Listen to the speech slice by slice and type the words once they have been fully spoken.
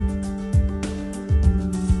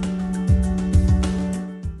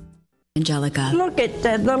Angelica. Look at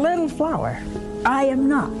the little flower. I am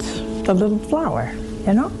not the little flower,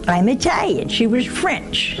 you know? I'm Italian. She was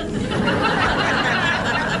French.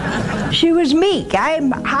 She was meek.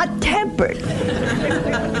 I'm hot-tempered.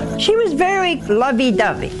 She was very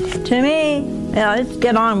lovey-dovey. To me, you know, let's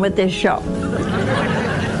get on with this show.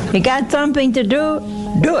 You got something to do,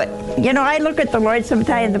 do it. You know, I look at the Lord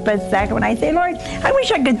sometimes in the second when I say, Lord, I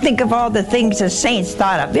wish I could think of all the things the saints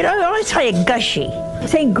thought of. You know, I always tell you gushy.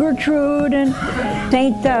 St. Gertrude and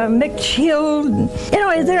St. Mitchhild. You know,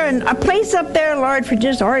 is there a place up there, Lord, for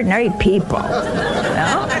just ordinary people? You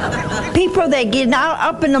know? People that get out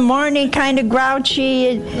up in the morning kind of grouchy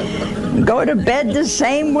and go to bed the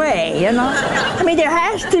same way, you know? I mean, there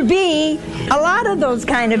has to be a lot of those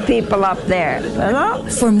kind of people up there, you know?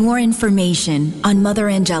 For more information on Mother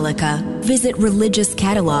Angelica, visit Religious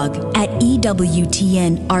Catalog at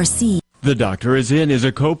EWTN-RC. The Doctor Is In is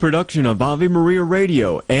a co-production of Ave Maria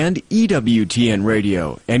Radio and EWTN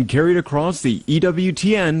Radio and carried across the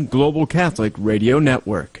EWTN Global Catholic Radio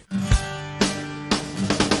Network.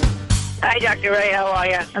 Hi, Dr. Ray. How are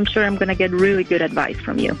you? I'm sure I'm going to get really good advice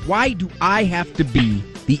from you. Why do I have to be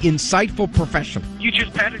the insightful professional? You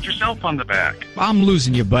just patted yourself on the back. I'm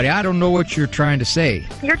losing you, buddy. I don't know what you're trying to say.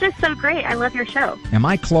 You're just so great. I love your show. Am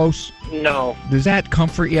I close? No. Does that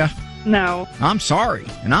comfort you? No. I'm sorry,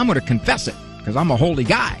 and I'm going to confess it, because I'm a holy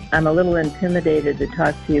guy. I'm a little intimidated to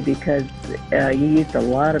talk to you because you used a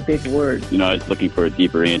lot of big words. You know, I was looking for a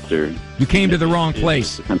deeper answer. You came to the wrong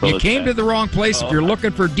place. You came to the wrong place if you're looking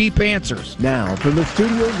for deep answers. Now, from the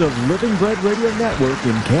studios of Living Bread Radio Network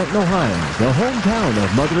in Canton, Ohio, the hometown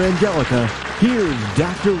of Mother Angelica, here's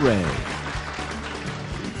Dr. Ray.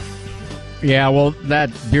 Yeah, well, that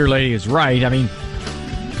dear lady is right. I mean,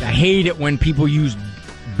 I hate it when people use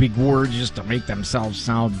big words just to make themselves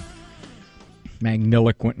sound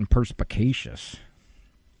magniloquent and perspicacious.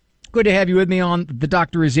 Good to have you with me on The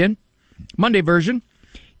Doctor Is In, Monday version,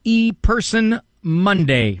 E-Person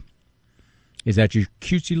Monday. Is that your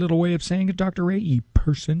cutesy little way of saying it, Dr. Ray?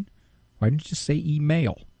 E-Person? Why didn't you just say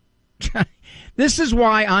email? This is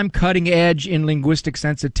why I'm cutting edge in linguistic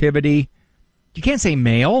sensitivity. You can't say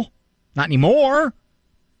male. Not anymore.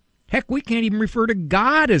 Heck, we can't even refer to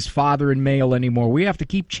God as father and male anymore. We have to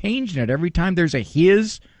keep changing it. Every time there's a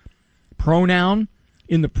his pronoun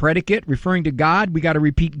in the predicate referring to God, we got to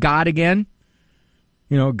repeat God again.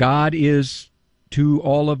 You know, God is to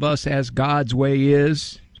all of us as God's way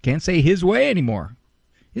is. Can't say his way anymore.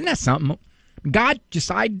 Isn't that something? God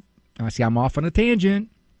decided, I see I'm off on a tangent.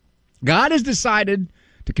 God has decided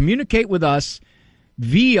to communicate with us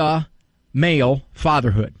via male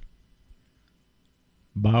fatherhood.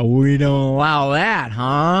 But we don't allow that,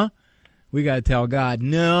 huh? We got to tell God,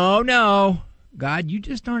 no. God, you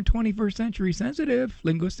just aren't 21st century sensitive,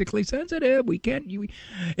 linguistically sensitive. We can't.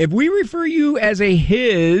 If we refer you as a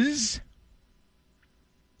his,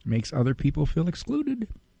 it makes other people feel excluded.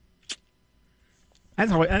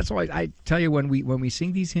 That's why I tell you when we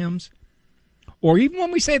sing these hymns, or even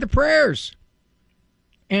when we say the prayers,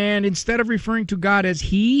 and instead of referring to God as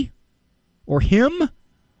he or him,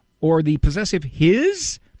 or the possessive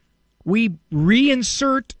his, we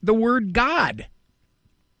reinsert the word God.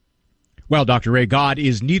 Well, Dr. Ray, God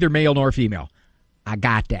is neither male nor female. I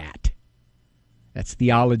got that. That's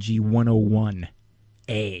Theology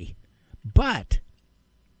 101A. But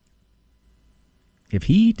if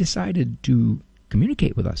he decided to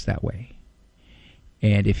communicate with us that way,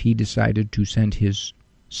 and if he decided to send his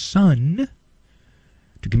son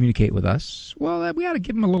to communicate with us, well, we ought to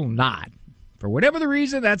give him a little nod. For whatever the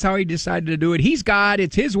reason, that's how he decided to do it. He's God.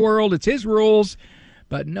 It's his world. It's his rules.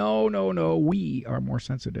 But no. We are more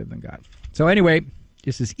sensitive than God. So anyway,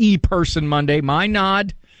 this is E-Person Monday. My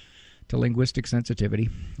nod to linguistic sensitivity.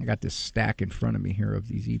 I got this stack in front of me here of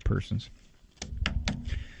these E-Persons.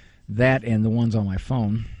 That and the ones on my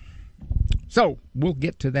phone. So we'll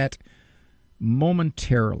get to that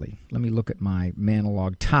momentarily. Let me look at my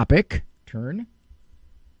Manalog topic. Turn.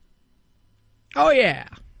 Oh, yeah.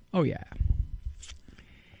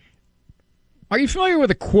 Are you familiar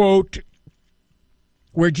with a quote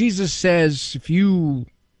where Jesus says, if you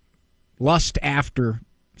lust after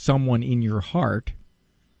someone in your heart,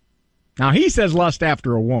 now he says lust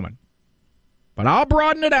after a woman, but I'll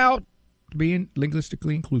broaden it out to be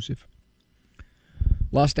linguistically inclusive.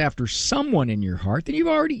 Lust after someone in your heart, then you've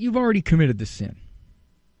already committed the sin.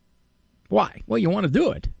 Why? Well, you want to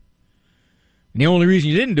do it. And the only reason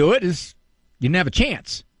you didn't do it is you didn't have a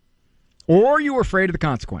chance. Or you were afraid of the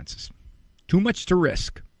consequences. Too much to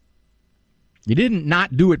risk. You didn't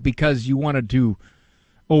not do it because you wanted to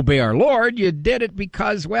obey our Lord. You did it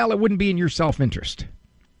because, well, it wouldn't be in your self-interest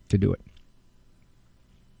to do it.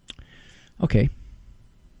 Okay.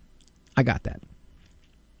 I got that.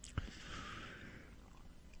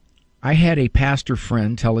 I had a pastor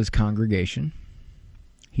friend tell his congregation,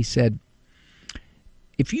 he said,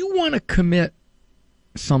 if you want to commit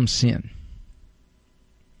some sin,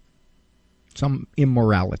 some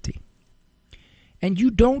immorality, and you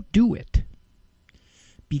don't do it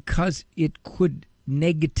because it could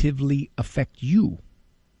negatively affect you,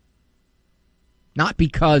 not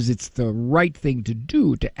because it's the right thing to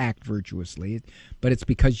do to act virtuously, but it's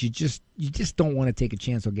because you just don't want to take a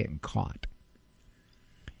chance of getting caught.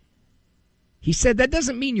 He said that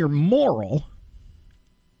doesn't mean you're moral.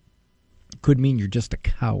 It could mean you're just a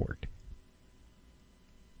coward.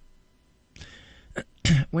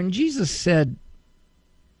 When Jesus said,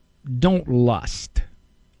 don't lust,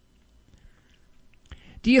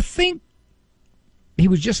 do you think he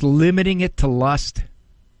was just limiting it to lust?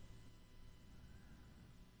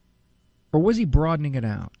 Or was he broadening it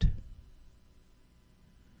out?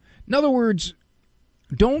 In other words,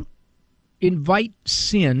 don't invite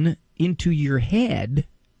sin into your head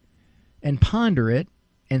and ponder it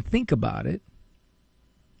and think about it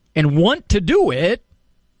and want to do it,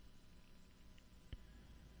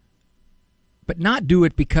 but not do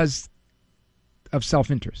it because of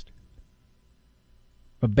self-interest,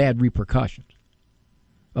 of bad repercussions,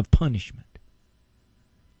 of punishment.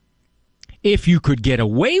 If you could get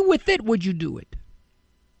away with it, would you do it?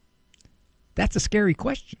 That's a scary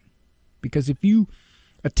question, because if you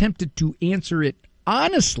attempted to answer it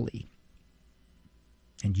honestly,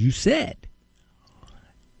 and you said,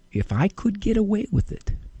 if I could get away with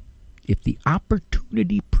it, if the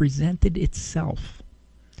opportunity presented itself,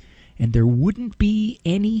 and there wouldn't be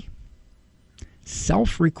any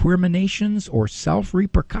self-recriminations or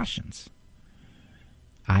self-repercussions,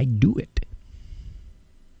 I'd do it.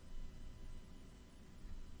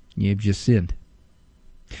 You've just sinned.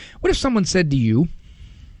 What if someone said to you,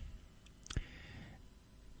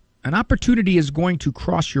 an opportunity is going to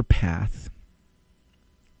cross your path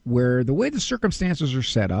where the way the circumstances are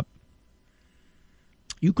set up,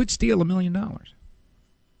 you could steal $1 million.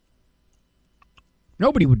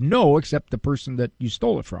 Nobody would know except the person that you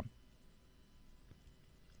stole it from.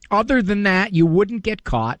 Other than that, you wouldn't get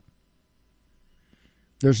caught.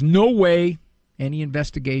 There's no way any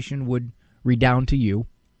investigation would redound to you.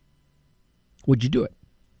 Would you do it?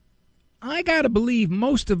 I gotta believe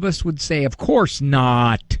most of us would say, of course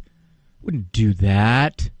not. Wouldn't do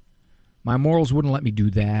that. My morals wouldn't let me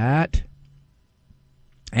do that.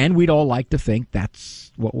 And we'd all like to think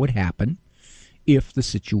that's what would happen if the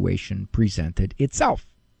situation presented itself.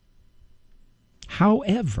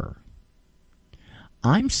 However,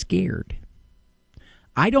 I'm scared.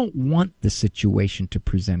 I don't want the situation to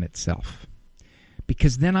present itself,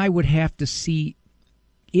 because then I would have to see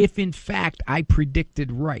if in fact I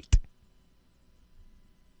predicted right.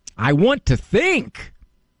 I want to think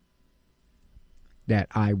that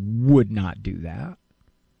I would not do that.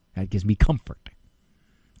 That gives me comfort.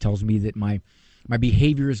 It tells me that my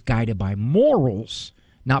behavior is guided by morals,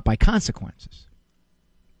 not by consequences.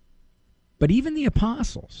 But even the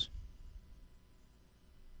apostles,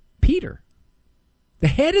 Peter, the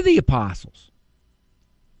head of the apostles,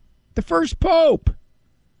 the first pope,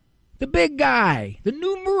 the big guy, the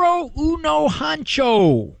numero uno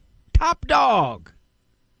honcho, top dog,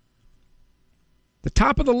 the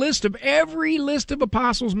top of the list of every list of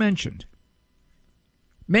apostles mentioned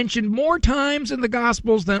more times in the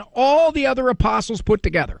Gospels than all the other apostles put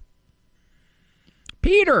together.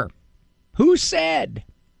 Peter, who said,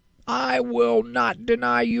 I will not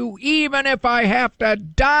deny you even if I have to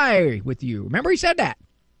die with you. Remember he said that?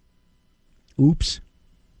 Oops.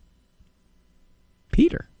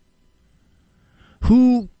 Peter,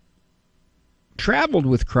 who traveled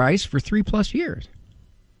with Christ for 3+ years,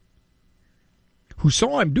 who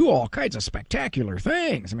saw him do all kinds of spectacular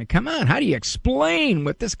things. I mean, come on, how do you explain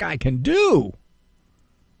what this guy can do?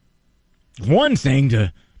 One thing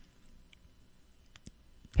to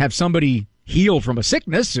have somebody heal from a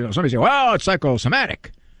sickness, somebody say, well, it's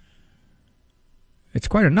psychosomatic. It's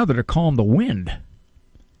quite another to calm the wind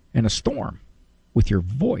in a storm with your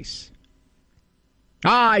voice.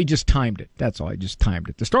 I just timed it. That's all. I just timed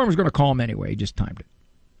it. The storm was going to calm anyway. He just timed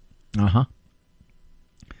it. Uh-huh.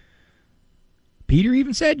 Peter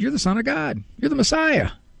even said, you're the Son of God. You're the Messiah.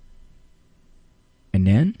 And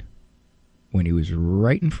then, when he was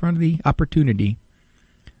right in front of the opportunity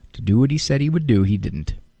to do what he said he would do, he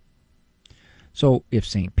didn't. So if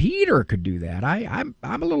St. Peter could do that, I'm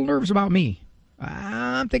a little nervous about me.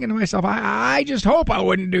 I'm thinking to myself, I just hope I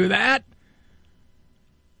wouldn't do that.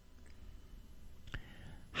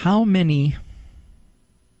 How many,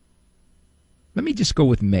 let me just go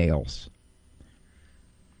with males.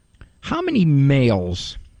 How many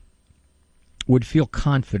males would feel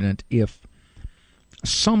confident if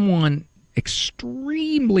someone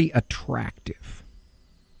extremely attractive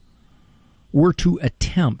were to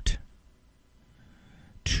attempt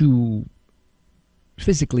to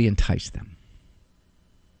physically entice them?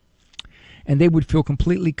 And they would feel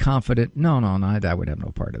completely confident, no, I would have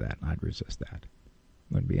no part of that. I'd resist that.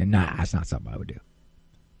 Wouldn't be, that's not something I would do.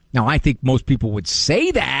 Now, I think most people would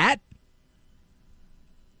say that,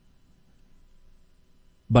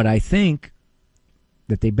 but I think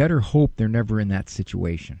that they better hope they're never in that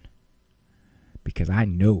situation. Because I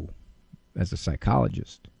know, as a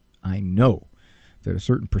psychologist, I know that a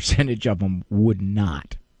certain percentage of them would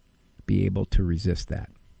not be able to resist that.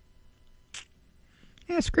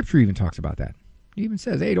 Yeah, Scripture even talks about that. It even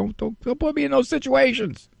says, hey, don't put me in those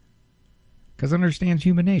situations. Because it understands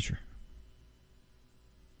human nature.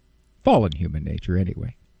 Fallen human nature,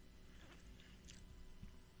 anyway.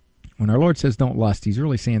 When our Lord says don't lust, he's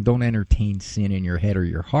really saying don't entertain sin in your head or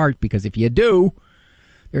your heart, because if you do,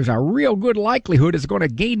 there's a real good likelihood it's going to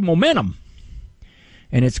gain momentum.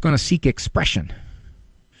 And it's going to seek expression.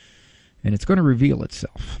 And it's going to reveal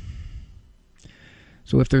itself.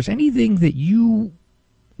 So if there's anything that you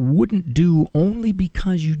wouldn't do only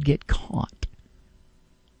because you'd get caught,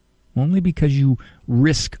 only because you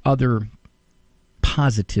risk other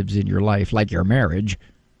positives in your life, like your marriage,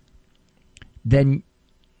 then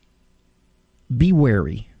be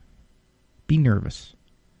wary, be nervous,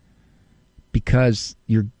 because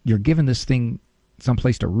you're giving this thing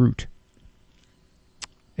someplace to root.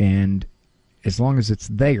 And as long as it's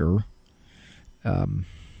there,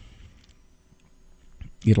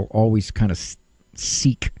 it'll always kind of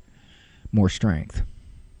seek more strength.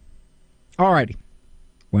 All righty.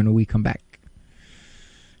 When we come back,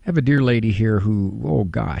 I have a dear lady here who, oh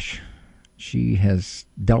gosh, she has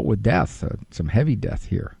dealt with death, some heavy death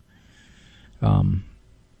here.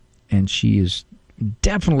 And she is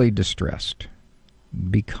definitely distressed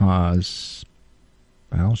because,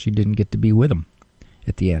 well, she didn't get to be with him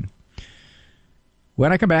at the end.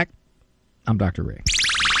 When I come back, I'm Dr. Ray.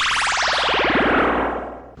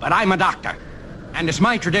 But I'm a doctor, and it's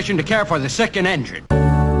my tradition to care for the sick and injured.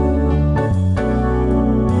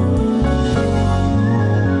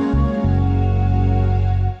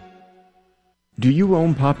 Do you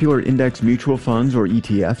own popular index mutual funds or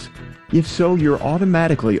ETFs? If so, you're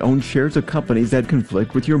automatically own shares of companies that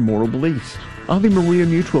conflict with your moral beliefs. Ave Maria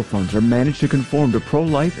mutual funds are managed to conform to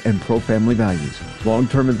pro-life and pro-family values.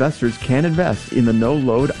 Long-term investors can invest in the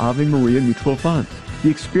no-load Ave Maria mutual funds. The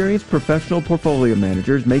experienced professional portfolio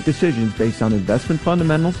managers make decisions based on investment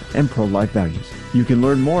fundamentals and pro-life values. You can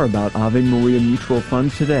learn more about Ave Maria mutual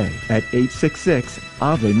funds today at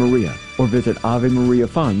 866-AVE-MARIA or visit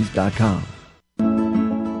AveMariaFunds.com.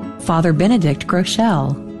 Father Benedict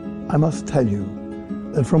Groeschel. I must tell you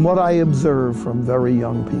that from what I observe from very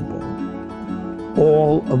young people,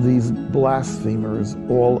 all of these blasphemers,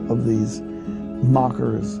 all of these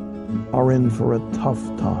mockers are in for a tough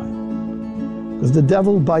time. Because the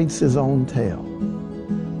devil bites his own tail.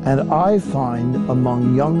 And I find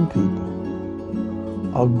among young people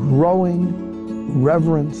a growing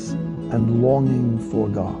reverence and longing for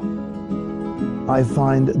God. I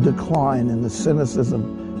find a decline in the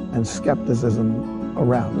cynicism and skepticism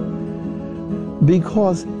around it,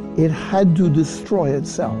 because it had to destroy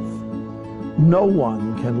itself. No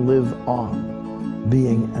one can live on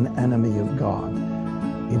being an enemy of God.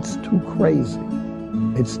 It's too crazy.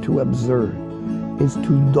 It's too absurd. It's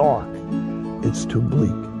too dark. It's too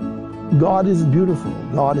bleak. God is beautiful.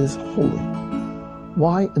 God is holy.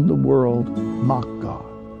 Why in the world mock God?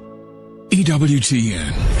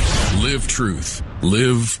 EWTN. Live truth.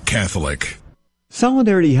 Live Catholic.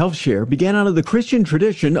 Solidarity Health Share began out of the Christian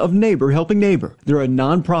tradition of neighbor helping neighbor. They're a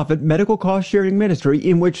non-profit medical cost-sharing ministry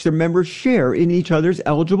in which their members share in each other's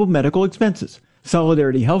eligible medical expenses.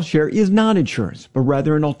 Solidarity Health Share is not insurance, but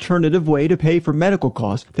rather an alternative way to pay for medical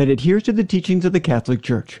costs that adheres to the teachings of the Catholic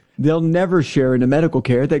Church. They'll never share in a medical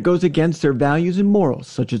care that goes against their values and morals,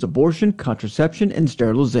 such as abortion, contraception, and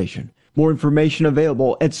sterilization. More information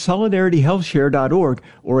available at solidarityhealthshare.org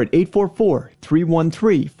or at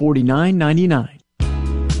 844-313-4999.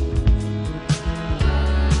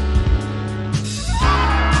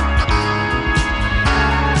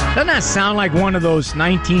 Doesn't that sound like one of those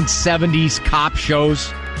 1970s cop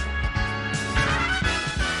shows?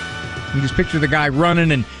 You just picture the guy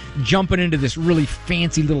running and jumping into this really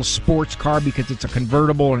fancy little sports car because it's a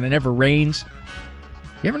convertible and it never rains.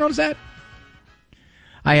 You ever notice that?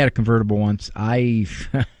 I had a convertible once. I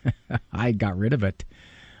got rid of it.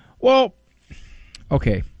 Well,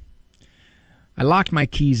 okay. I locked my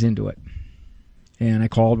keys into it. And I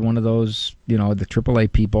called one of those, the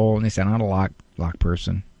AAA people, and they said, I'm not a lock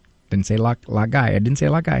person. Didn't say lock guy. I didn't say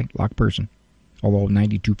lock guy, lock person. Although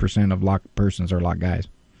 92% of lock persons are lock guys.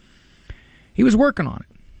 He was working on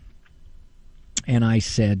it. And I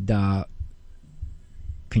said,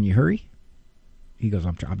 can you hurry? He goes,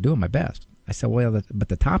 I'm doing my best. I said, well, but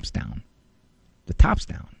the top's down. The top's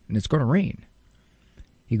down, and it's going to rain.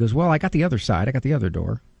 He goes, well, I got the other side. I got the other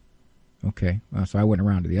door. Okay. So I went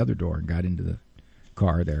around to the other door and got into the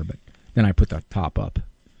car there, but then I put the top up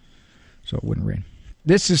so it wouldn't rain.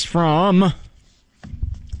 This is from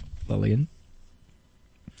Lillian.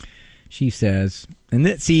 She says, and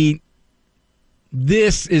this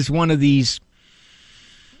is one of these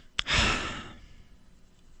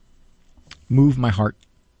move my heart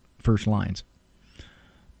first lines.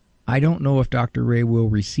 I don't know if Dr. Ray will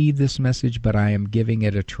receive this message, but I am giving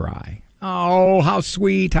it a try. Oh, how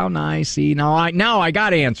sweet, how nice. See, now I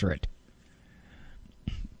got to answer it.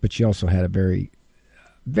 But she also had a very,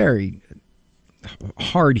 very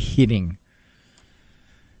hard-hitting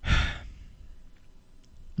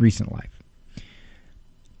recent life.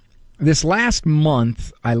 This last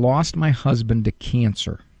month, I lost my husband to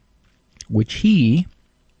cancer, which he,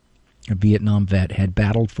 a Vietnam vet, had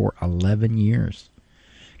battled for 11 years.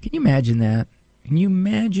 Can you imagine that? Can you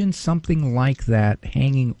imagine something like that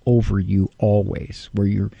hanging over you always, where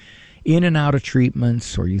you're in and out of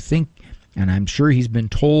treatments, or you think, and I'm sure he's been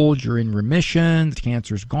told you're in remission, the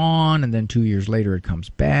cancer's gone, and then 2 years later it comes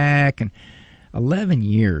back, and 11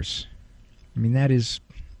 years. I mean, that is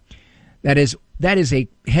a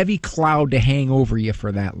heavy cloud to hang over you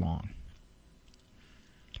for that long.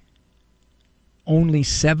 Only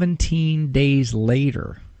 17 days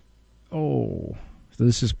later, so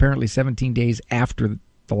this is apparently 17 days after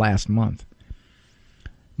the last month,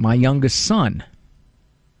 my youngest son,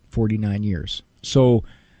 49 years. So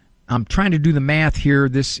I'm trying to do the math here.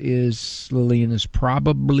 Lillian is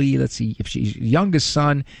probably, let's see, if she's youngest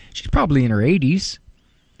son, she's probably in her 80s,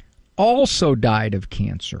 also died of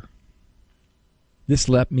cancer. This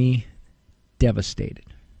left me devastated.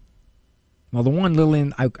 Well, the one,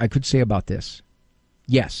 Lillian, I could say about this,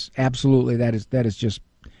 yes, absolutely, that is just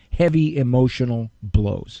heavy emotional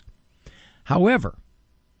blows. However,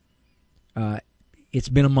 it's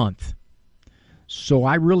been a month, so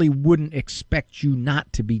I really wouldn't expect you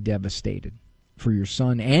not to be devastated for your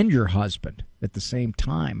son and your husband at the same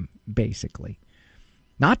time, basically.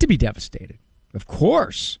 Not to be devastated, of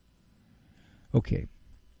course. Okay.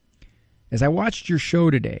 As I watched your show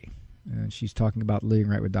today, she's talking about Living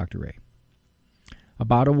Right with Dr. Ray,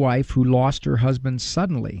 about a wife who lost her husband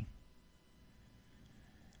suddenly.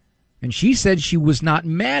 And she said she was not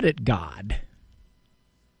mad at God.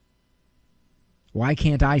 Why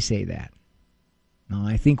can't I say that? Now,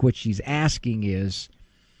 I think what she's asking is,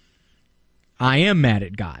 I am mad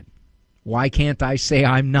at God. Why can't I say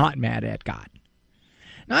I'm not mad at God?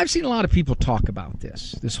 Now, I've seen a lot of people talk about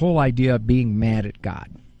this whole idea of being mad at God.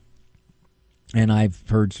 And I've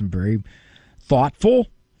heard some very thoughtful,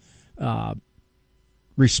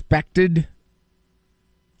 respected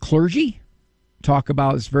clergy talk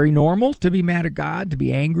about it's very normal to be mad at God, to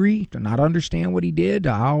be angry, to not understand what he did,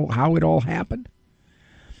 how it all happened.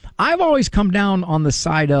 I've always come down on the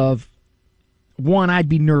side of, one, I'd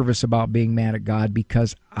be nervous about being mad at God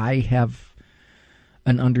because I have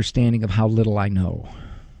an understanding of how little I know.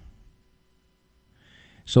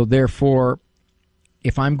 So therefore,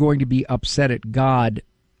 if I'm going to be upset at God,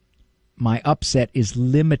 my upset is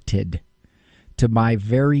limited to my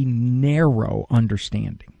very narrow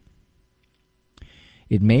understanding.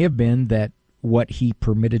 It may have been that what he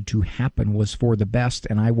permitted to happen was for the best,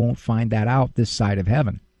 and I won't find that out this side of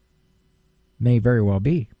heaven. May very well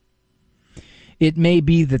be. It may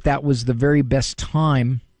be that that was the very best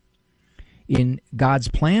time in God's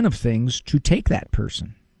plan of things to take that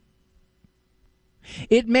person.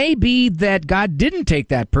 It may be that God didn't take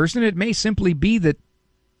that person. It may simply be that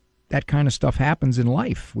that kind of stuff happens in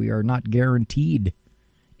life. We are not guaranteed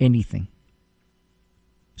anything.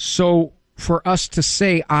 So for us to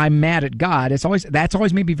say I'm mad at God, that's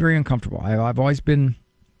always made me very uncomfortable. I've always been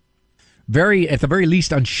at the very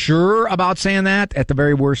least, unsure about saying that. At the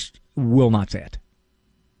very worst, will not say it.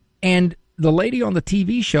 And the lady on the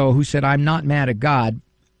TV show who said I'm not mad at God,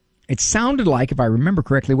 it sounded like, if I remember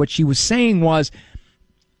correctly, what she was saying was,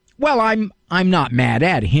 well, I'm not mad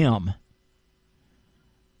at him.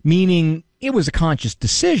 Meaning it was a conscious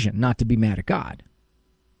decision not to be mad at God.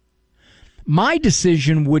 My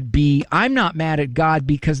decision would be, I'm not mad at God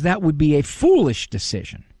because that would be a foolish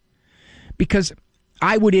decision. Because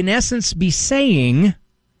I would in essence be saying,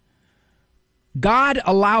 God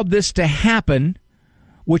allowed this to happen,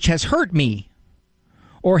 which has hurt me.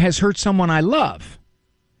 or has hurt someone I love.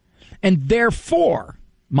 And therefore,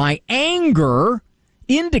 my anger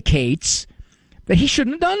indicates that he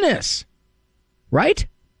shouldn't have done this. Right?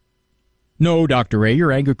 No, Dr. Ray,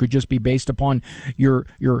 your anger could just be based upon you're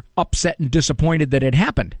upset and disappointed that it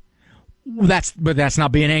happened. But that's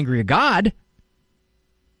not being angry at God.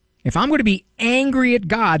 If I'm going to be angry at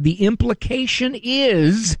God, the implication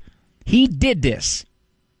is he did this.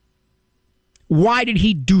 Why did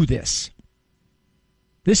he do this?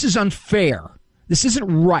 This is unfair. This isn't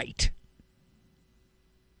right.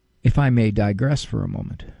 If I may digress for a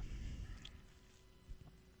moment,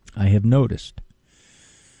 I have noticed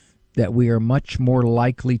that we are much more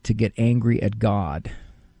likely to get angry at God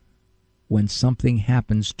when something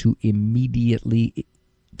happens to immediately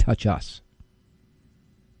touch us.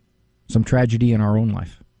 Some tragedy in our own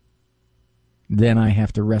life. Then I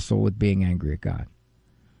have to wrestle with being angry at God.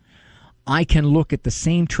 I can look at the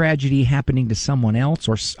same tragedy happening to someone else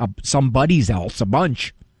or somebody's else, a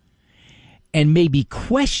bunch, and maybe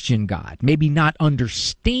question God, maybe not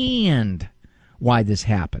understand why this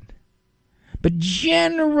happened. But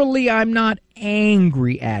generally, I'm not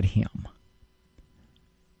angry at him.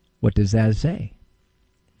 What does that say?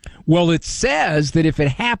 Well, it says that if it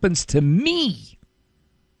happens to me,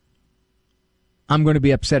 I'm going to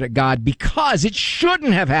be upset at God because it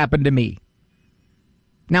shouldn't have happened to me.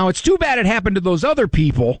 Now, it's too bad it happened to those other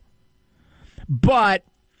people, but,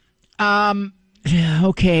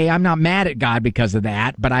 okay, I'm not mad at God because of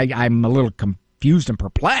that, but I'm a little confused and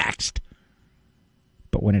perplexed.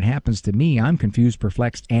 But when it happens to me, I'm confused,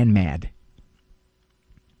 perplexed, and mad.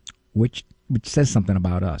 Which says something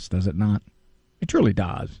about us, does it not? It truly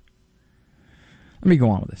does. Let me go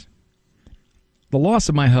on with this. The loss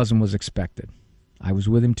of my husband was expected. I was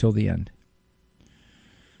with him till the end.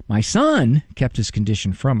 My son kept his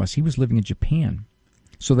condition from us. He was living in Japan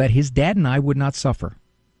so that his dad and I would not suffer.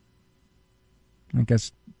 I think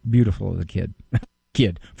that's beautiful as a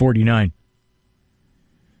kid. 49.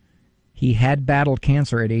 He had battled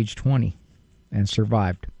cancer at age 20 and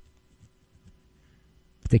survived.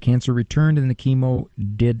 The cancer returned and the chemo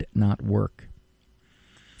did not work.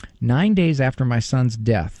 9 days after my son's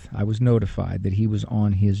death, I was notified that he was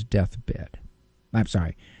on his deathbed. I'm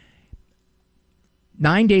sorry.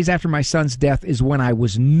 9 days after my son's death is when I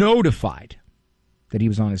was notified that he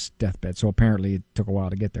was on his deathbed. So apparently it took a while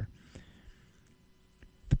to get there.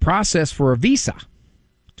 The process for a visa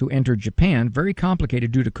to enter Japan, very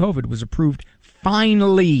complicated due to COVID, was approved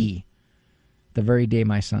finally the very day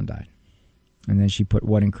my son died. And then she put,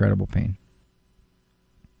 what incredible pain.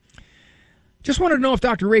 Just wanted to know if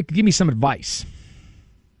Dr. Ray could give me some advice.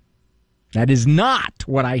 That is not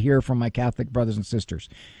what I hear from my Catholic brothers and sisters.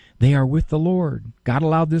 They are with the Lord. God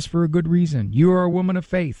allowed this for a good reason. You are a woman of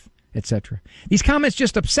faith, etc. These comments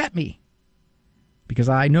just upset me because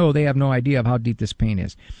I know they have no idea of how deep this pain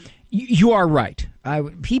is. You are right.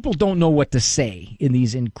 People don't know what to say in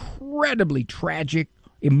these incredibly tragic,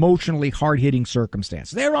 emotionally hard-hitting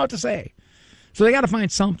circumstances. They don't know what to say. So they got to find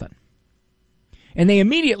something. And they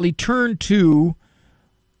immediately turn to,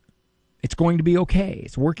 it's going to be okay.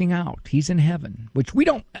 It's working out. He's in heaven, which we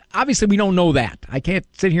don't know that. I can't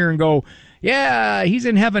sit here and go, yeah, he's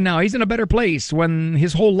in heaven now. He's in a better place, when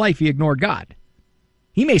his whole life he ignored God.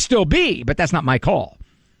 He may still be, but that's not my call.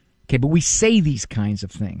 Okay, but we say these kinds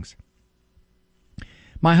of things.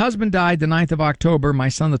 My husband died the 9th of October, my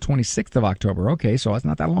son the 26th of October. Okay, so it's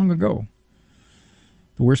not that long ago.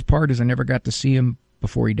 The worst part is I never got to see him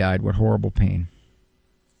before he died. What horrible pain.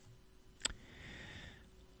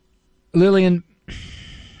 Lillian,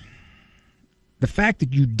 the fact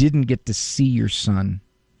that you didn't get to see your son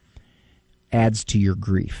adds to your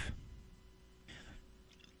grief.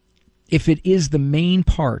 If it is the main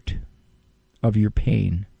part of your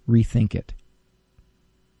pain, rethink it.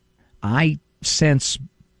 I sense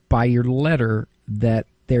by your letter that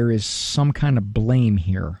there is some kind of blame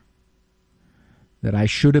here, that I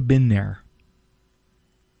should have been there.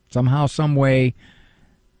 Somehow, some way,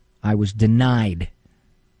 I was denied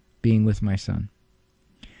being with my son.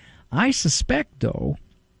 I suspect, though,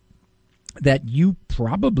 that you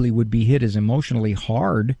probably would be hit as emotionally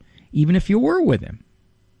hard even if you were with him,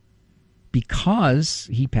 because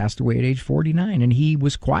he passed away at age 49 and he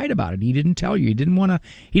was quiet about it. He didn't tell you. He didn't want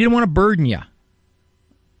to burden you.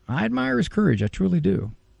 I admire his courage. I truly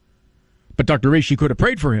do. But Dr. Ray, she could have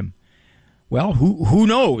prayed for him. Well, who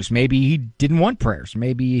knows? Maybe he didn't want prayers.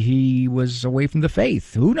 Maybe he was away from the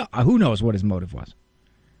faith. Who knows what his motive was?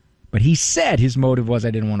 But he said his motive was,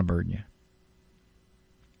 I didn't want to burden you.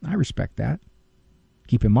 I respect that.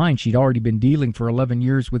 Keep in mind, she'd already been dealing for 11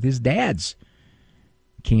 years with his dad's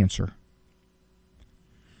cancer.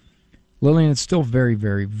 Lillian, it's still very,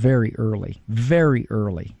 very, very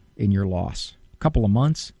early in your loss. A couple of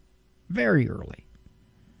months, very early.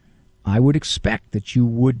 I would expect that you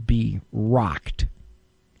would be rocked.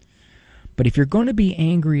 But if you're going to be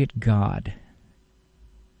angry at God,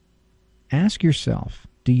 ask yourself,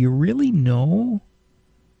 do you really know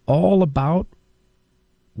all about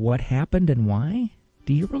what happened and why?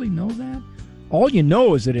 Do you really know that? All you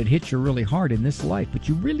know is that it hit you really hard in this life, but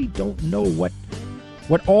you really don't know what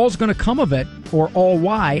all's going to come of it or all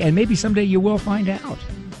why, and maybe someday you will find out.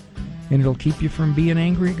 And it'll keep you from being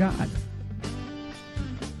angry at God.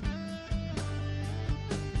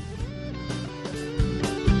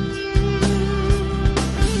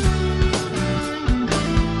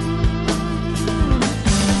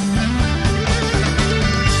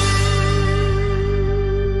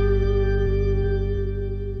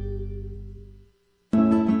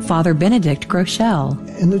 Father Benedict Groeschel.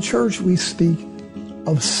 In the church, we speak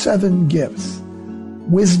of 7 gifts: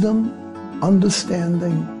 wisdom,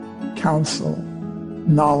 understanding, counsel,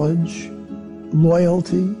 knowledge,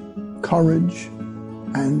 loyalty, courage,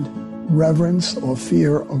 and reverence or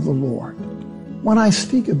fear of the Lord. When I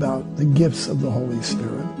speak about the gifts of the Holy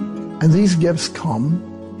Spirit, and these gifts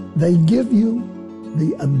come, they give you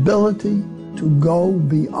the ability to go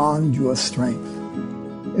beyond your strength.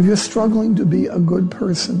 If you're struggling to be a good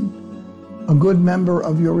person, a good member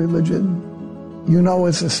of your religion, you know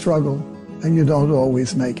it's a struggle and you don't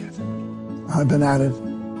always make it. I've been at it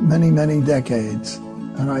many, many decades,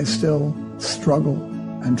 and I still struggle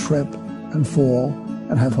and trip and fall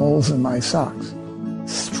and have holes in my socks.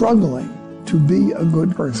 Struggling to be a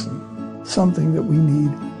good person, something that we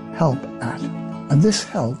need help at. And this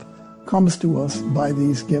help comes to us by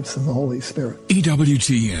these gifts of the Holy Spirit.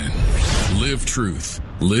 EWTN. Live truth.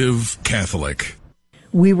 Live Catholic.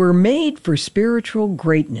 We were made for spiritual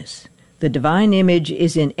greatness. The divine image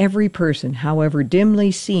is in every person, however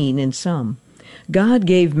dimly seen in some. God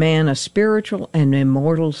gave man a spiritual and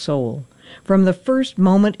immortal soul. From the first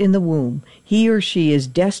moment in the womb, he or she is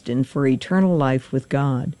destined for eternal life with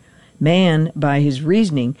God. Man, by his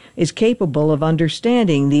reasoning, is capable of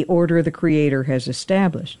understanding the order the Creator has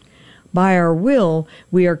established. By our will,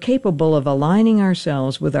 we are capable of aligning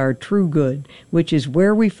ourselves with our true good, which is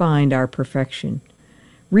where we find our perfection.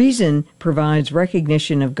 Reason provides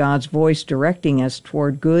recognition of God's voice directing us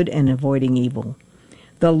toward good and avoiding evil.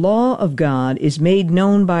 The law of God is made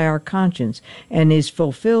known by our conscience and is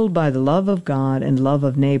fulfilled by the love of God and love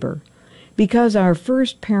of neighbor. Because our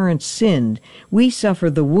first parents sinned, we suffer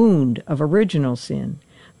the wound of original sin.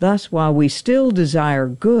 Thus, while we still desire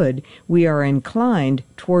good, we are inclined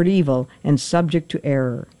toward evil and subject to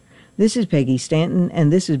error. This is Peggy Stanton,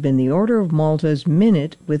 and this has been the Order of Malta's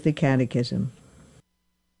Minute with the Catechism.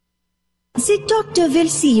 The doctor will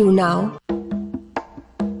see you now.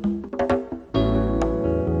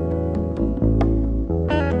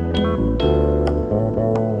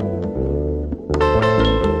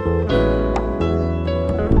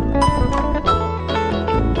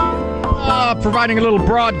 Providing a little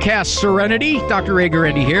broadcast serenity. Dr. Ray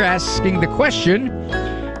Guarendi here, asking the question,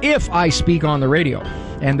 if I speak on the radio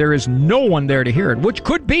and there is no one there to hear it, which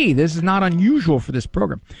could be, this is not unusual for this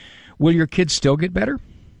program, will your kids still get better?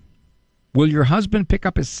 Will your husband pick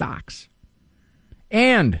up his socks?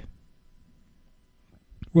 And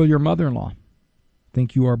will your mother-in-law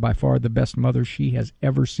think you are by far the best mother she has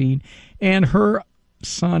ever seen, and her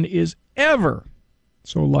son is ever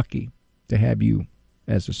so lucky to have you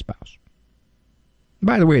as a spouse?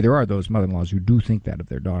 By the way, there are those mother-in-laws who do think that of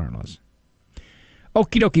their daughter-in-laws.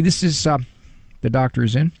 Okie dokie, this is, the doctor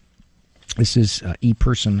is in. This is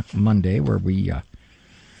E-Person Monday, where we,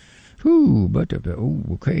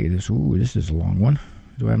 okay, this is a long one.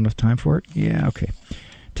 Do I have enough time for it? Yeah, okay.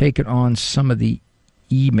 Take it on some of the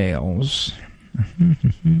emails.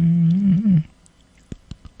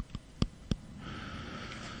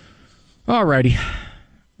 Alrighty.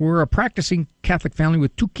 We're a practicing Catholic family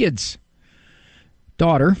with 2 kids.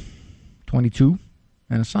 Daughter, 22,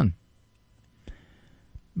 and a son.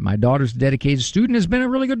 My daughter's dedicated student, has been a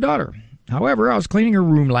really good daughter. However, I was cleaning her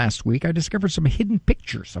room last week. I discovered some hidden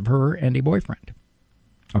pictures of her and a boyfriend.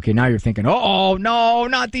 Okay, now you're thinking, oh, no,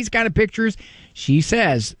 not these kind of pictures. She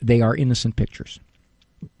says they are innocent pictures.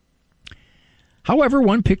 However,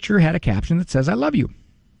 one picture had a caption that says, "I love you.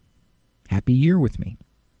 Happy year with me."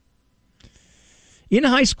 In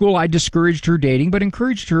high school, I discouraged her dating, but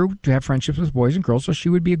encouraged her to have friendships with boys and girls so she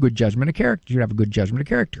would be a good judgment of character. She'd have a good judgment of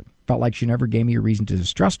character. Felt like she never gave me a reason to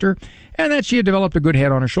distrust her, and that she had developed a good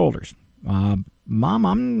head on her shoulders. Mom,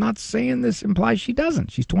 I'm not saying this implies she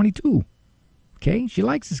doesn't. She's 22. Okay? She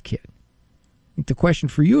likes this kid. I think the question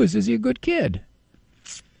for you is he a good kid?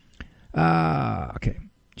 Okay.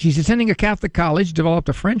 She's attending a Catholic college, developed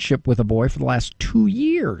a friendship with a boy for the last 2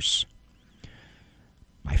 years.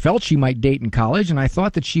 I felt she might date in college, and I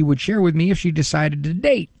thought that she would share with me if she decided to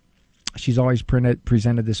date. She's always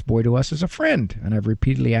presented this boy to us as a friend, and I've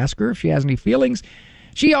repeatedly asked her if she has any feelings.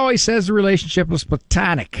 She always says the relationship was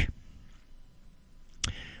platonic.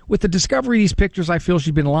 With the discovery of these pictures, I feel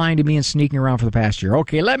she's been lying to me and sneaking around for the past year.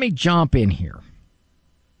 Okay, let me jump in here.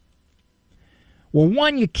 Well,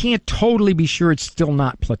 one, you can't totally be sure it's still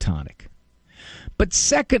not platonic. But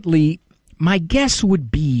secondly, my guess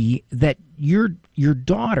would be that your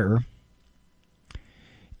daughter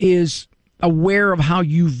is aware of how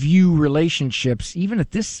you view relationships, even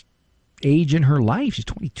at this age in her life. She's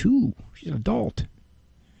 22. She's an adult.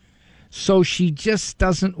 So she just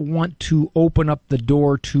doesn't want to open up the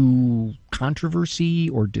door to controversy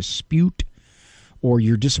or dispute or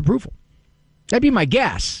your disapproval. That'd be my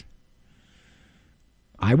guess.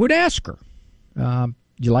 I would ask her,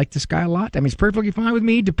 you like this guy a lot? I mean, it's perfectly fine with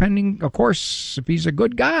me, depending, of course, if he's a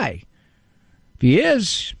good guy. If he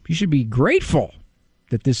is, you should be grateful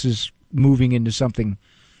that this is moving into something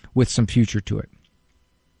with some future to it.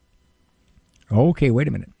 Okay, wait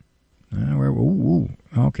a minute.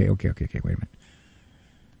 Okay, wait a minute.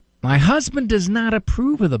 My husband does not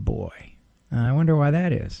approve of the boy. I wonder why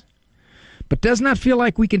that is. But does not feel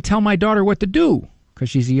like we can tell my daughter what to do because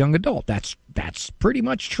she's a young adult. That's pretty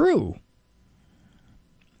much true.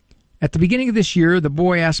 At the beginning of this year, the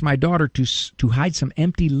boy asked my daughter to hide some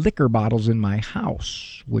empty liquor bottles in my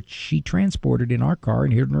house, which she transported in our car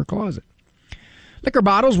and hid in her closet. Liquor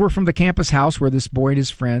bottles were from the campus house where this boy and his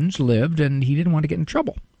friends lived, and he didn't want to get in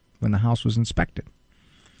trouble when the house was inspected.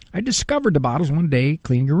 I discovered the bottles one day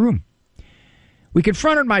cleaning her room. We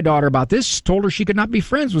confronted my daughter about this, told her she could not be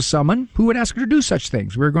friends with someone who would ask her to do such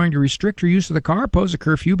things. We were going to restrict her use of the car, pose a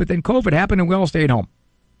curfew, but then COVID happened and we all stayed home.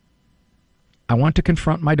 I want to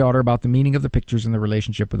confront my daughter about the meaning of the pictures in the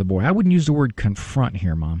relationship with the boy. I wouldn't use the word confront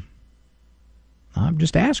here, Mom. I'll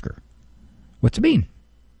just ask her, what's it mean?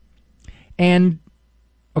 And,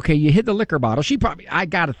 okay, you hid the liquor bottle. I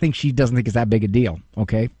got to think she doesn't think it's that big a deal,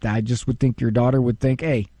 okay? I just would think your daughter would think,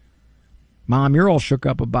 hey, Mom, you're all shook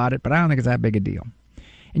up about it, but I don't think it's that big a deal.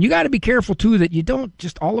 And you got to be careful, too, that you don't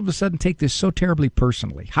just all of a sudden take this so terribly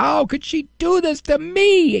personally. How could she do this to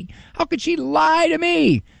me? How could she lie to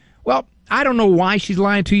me? Well, I don't know why she's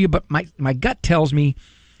lying to you, but my gut tells me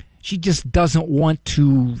she just doesn't want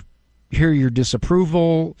to hear your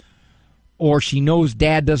disapproval, or she knows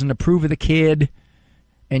Dad doesn't approve of the kid,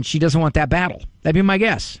 and she doesn't want that battle. That'd be my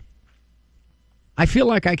guess. I feel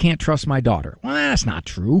like I can't trust my daughter. Well, that's not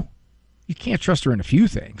true. You can't trust her in a few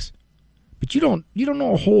things, but you don't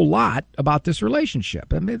know a whole lot about this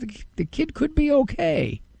relationship. I mean, the kid could be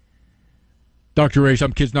okay. Dr. Ray,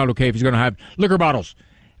 some kid's not okay if he's going to have liquor bottles.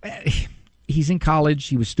 He's in college.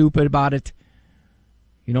 He was stupid about it.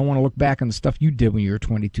 You don't want to look back on the stuff you did when you were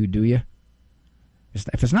 22, do you?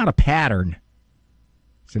 If it's not a pattern,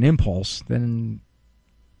 it's an impulse, then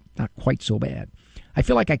not quite so bad. I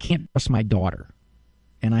feel like I can't trust my daughter,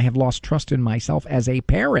 and I have lost trust in myself as a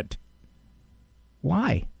parent.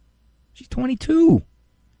 Why? She's 22.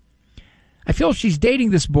 I feel if she's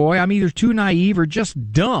dating this boy, I'm either too naive or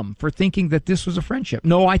just dumb for thinking that this was a friendship.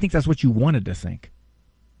 No, I think that's what you wanted to think.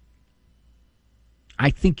 I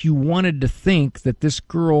think you wanted to think that this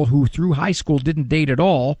girl who through high school didn't date at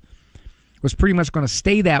all was pretty much going to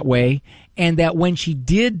stay that way, and that when she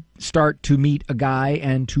did start to meet a guy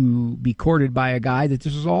and to be courted by a guy, that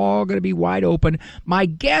this was all going to be wide open. My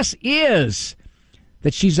guess is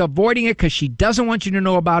that she's avoiding it because she doesn't want you to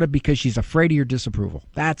know about it because she's afraid of your disapproval.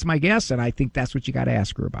 That's my guess, and I think that's what you got to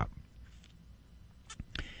ask her about.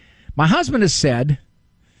 My husband has said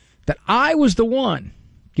that I was the one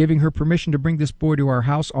giving her permission to bring this boy to our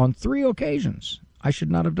house on 3 occasions. I should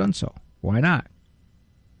not have done so. Why not?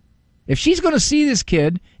 If she's going to see this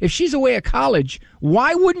kid, if she's away at college,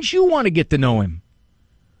 why wouldn't you want to get to know him?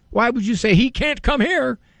 Why would you say, he can't come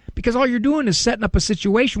here? Because all you're doing is setting up a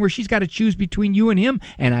situation where she's got to choose between you and him,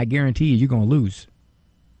 and I guarantee you're going to lose.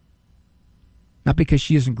 Not because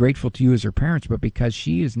she isn't grateful to you as her parents, but because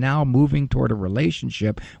she is now moving toward a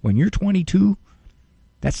relationship. When you're 22,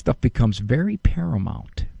 that stuff becomes very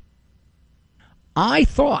paramount. I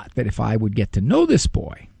thought that if I would get to know this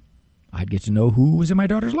boy, I'd get to know who was in my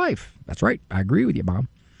daughter's life. That's right. I agree with you, Mom.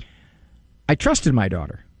 I trusted my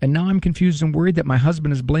daughter, and now I'm confused and worried that my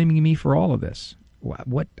husband is blaming me for all of this.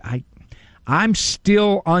 I'm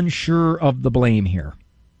still unsure of the blame here.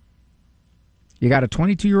 You got a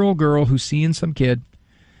 22-year-old girl who's seeing some kid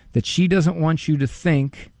that she doesn't want you to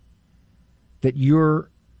think that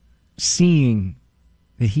you're seeing,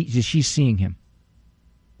 that she's seeing him.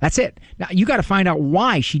 That's it. Now, you got to find out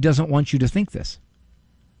why she doesn't want you to think this.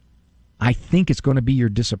 I think it's going to be your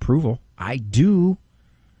disapproval. I do.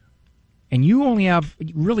 And you only have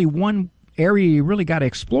really one area you really got to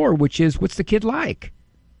explore, which is, what's the kid like?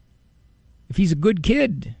 If he's a good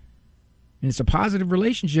kid and it's a positive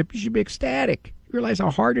relationship, you should be ecstatic. You realize how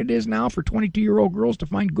hard it is now for 22-year-old girls to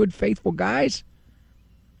find good, faithful guys?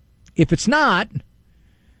 If it's not,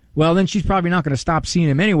 well, then she's probably not going to stop seeing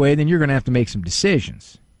him anyway. Then you're going to have to make some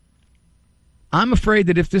decisions. I'm afraid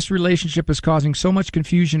that if this relationship is causing so much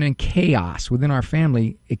confusion and chaos within our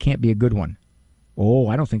family, it can't be a good one. Oh,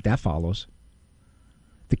 I don't think that follows.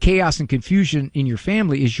 The chaos and confusion in your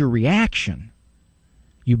family is your reaction.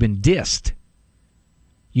 You've been dissed.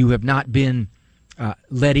 You have not been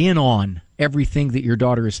let in on everything that your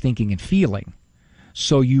daughter is thinking and feeling.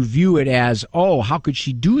 So you view it as, oh, how could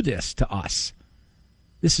she do this to us?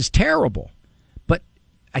 This is terrible. But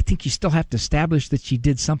I think you still have to establish that she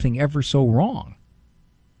did something ever so wrong.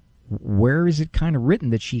 Where is it kind of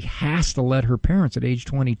written that she has to let her parents at age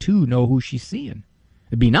 22 know who she's seeing?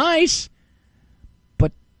 It'd be nice,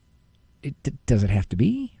 but does it have to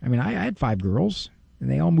be? I mean, I had 5 girls, and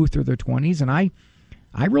they all moved through their 20s, and I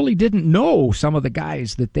really didn't know some of the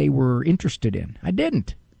guys that they were interested in. I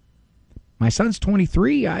didn't. My son's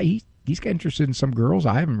 23. He's got interested in some girls.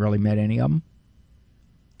 I haven't really met any of them.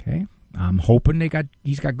 Okay, I'm hoping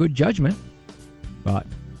he's got good judgment, but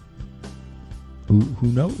who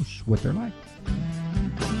knows what they're like.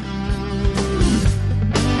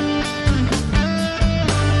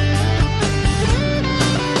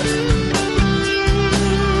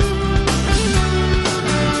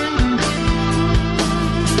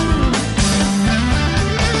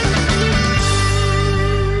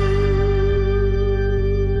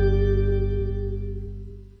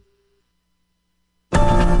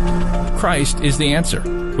 Christ is the answer,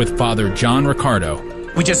 with Father John Riccardo.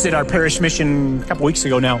 We just did our parish mission a couple weeks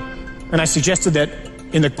ago now, and I suggested that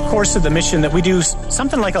in the course of the mission that we do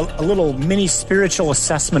something like a little mini spiritual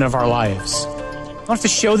assessment of our lives. I don't have to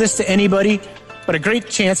show this to anybody, but a great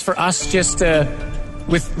chance for us just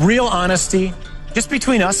with real honesty, just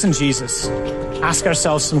between us and Jesus, ask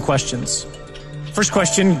ourselves some questions. First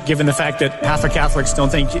question, given the fact that half of Catholics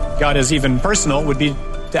don't think God is even personal, would be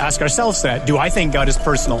to ask ourselves that. Do I think God is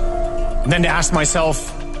personal? And then to ask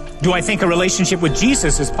myself, do I think a relationship with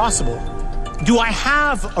Jesus is possible? Do I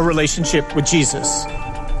have a relationship with Jesus?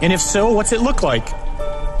 And if so, what's it look like?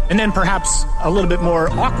 And then perhaps a little bit more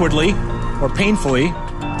awkwardly or painfully,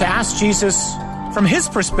 to ask Jesus from his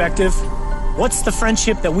perspective, what's the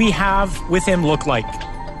friendship that we have with him look like?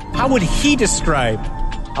 How would he describe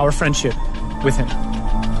our friendship with him?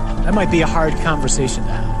 That might be a hard conversation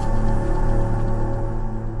to have.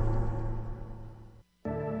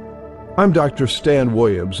 I'm Dr. Stan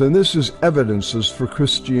Williams, and this is Evidences for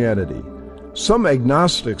Christianity. Some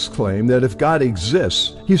agnostics claim that if God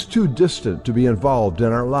exists, he's too distant to be involved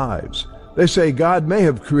in our lives. They say God may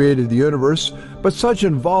have created the universe, but such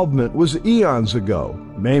involvement was eons ago.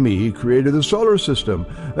 Maybe he created the solar system,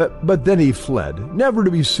 but then he fled, never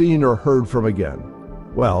to be seen or heard from again.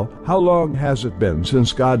 Well, how long has it been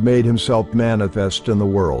since God made himself manifest in the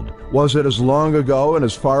world? Was it as long ago and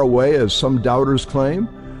as far away as some doubters claim?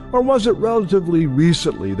 Or was it relatively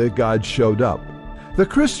recently that God showed up? The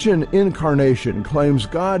Christian incarnation claims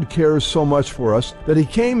God cares so much for us that he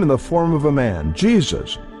came in the form of a man,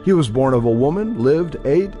 Jesus. He was born of a woman, lived,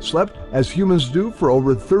 ate, slept as humans do for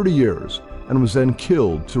over 30 years, and was then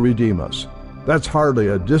killed to redeem us. That's hardly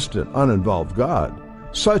a distant, uninvolved God.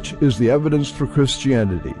 Such is the evidence for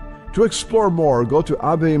Christianity. To explore more, go to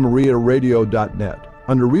AveMariaRadio.net.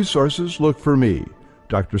 Under Resources, look for me,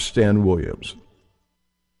 Dr. Stan Williams.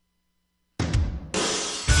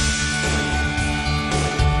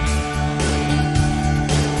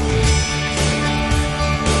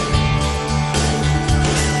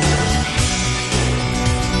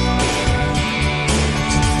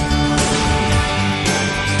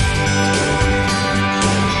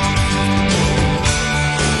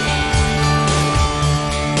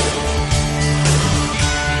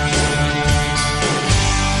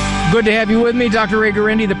 Good to have you with me, Dr. Ray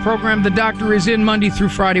Guarendi. The program The Doctor is in Monday through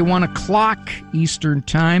Friday, 1 o'clock Eastern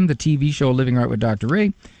Time. The TV show Living Right with Dr.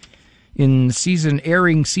 Ray in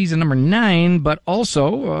airing season number 9, but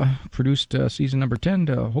also produced season number 10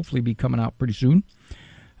 to hopefully be coming out pretty soon.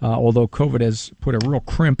 Although COVID has put a real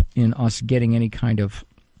crimp in us getting any kind of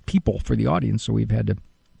people for the audience, so we've had to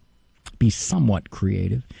be somewhat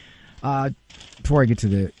creative. Before I get to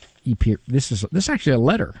the EP, this is actually a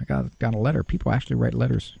letter. I got a letter. People actually write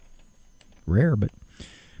letters. Rare, but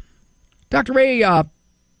Dr. Ray, I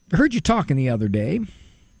heard you talking the other day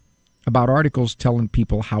about articles telling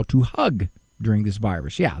people how to hug during this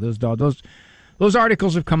virus. Yeah, those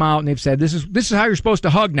articles have come out and they've said this is how you're supposed to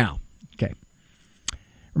hug now. Okay.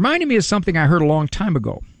 Reminded me of something I heard a long time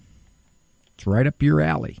ago. It's right up your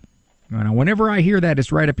alley. Now, whenever I hear that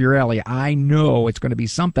it's right up your alley, I know it's going to be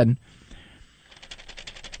something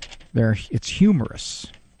there. It's humorous.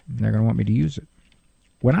 They're going to want me to use it.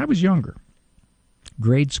 When I was younger,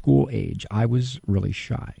 grade school age, I was really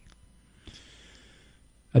shy.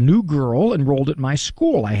 A new girl enrolled at my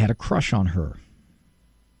school. I had a crush on her.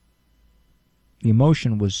 The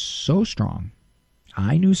emotion was so strong,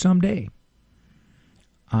 I knew someday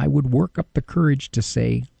I would work up the courage to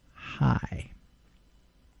say hi.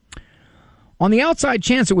 On the outside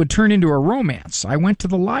chance it would turn into a romance, I went to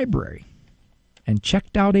the library and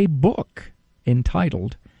checked out a book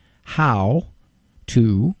entitled How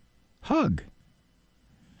to Hug.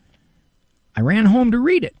 I ran home to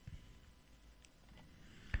read it,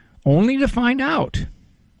 only to find out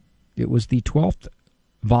it was the 12th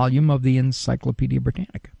volume of the Encyclopedia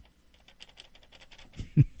Britannica.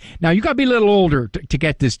 Now, you got to be a little older to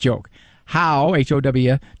get this joke. How,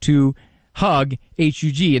 H-O-W, to hug,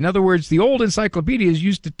 H-U-G. In other words, the old encyclopedias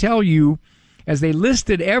used to tell you, as they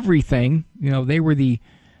listed everything, they were the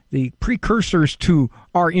precursors to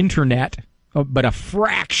our internet, but a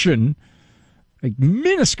fraction, a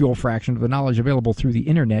minuscule fraction of the knowledge available through the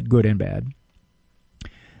internet, good and bad,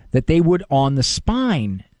 that they would on the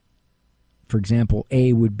spine. For example,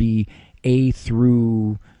 A would be A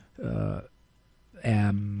through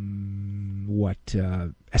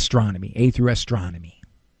astronomy, A through astronomy.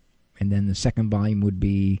 And then the second volume would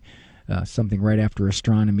be something right after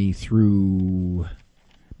astronomy through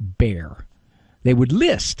bear. They would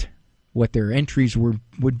list what their entries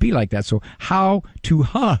would be like that. So how to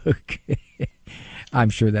hug. I'm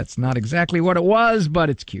sure that's not exactly what it was, but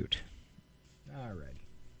it's cute. All right.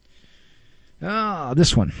 Ah,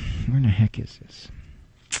 this one. Where the heck is this?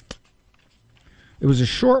 It was a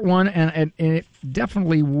short one, and it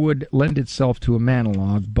definitely would lend itself to a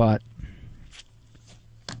monologue, but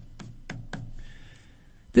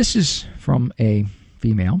this is from a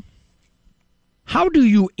female. How do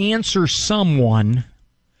you answer someone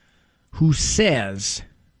who says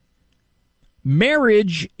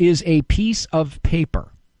marriage is a piece of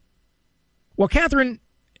paper? Well, Catherine,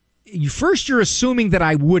 you're assuming that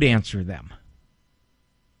I would answer them.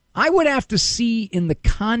 I would have to see in the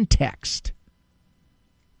context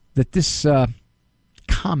that this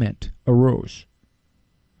comment arose.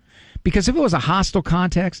 Because if it was a hostile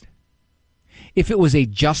context, if it was a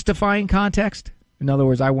justifying context, in other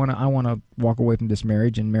words, I want to walk away from this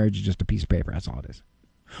marriage, and marriage is just a piece of paper, that's all it is.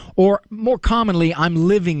 Or more commonly, I'm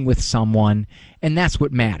living with someone, and that's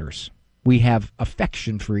what matters. We have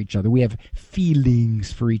affection for each other. We have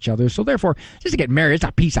feelings for each other. So therefore, just to get married, it's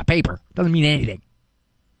a piece of paper. It doesn't mean anything.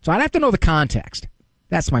 So I'd have to know the context.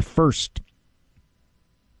 That's my first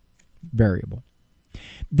variable.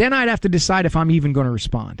 Then I'd have to decide if I'm even going to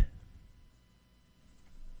respond.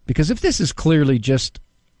 Because if this is clearly just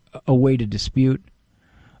a way to dispute,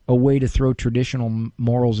 a way to throw traditional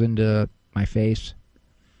morals into my face,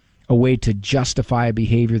 a way to justify a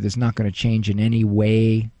behavior that's not going to change in any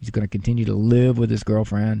way, he's going to continue to live with his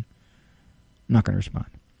girlfriend, I'm not going to respond.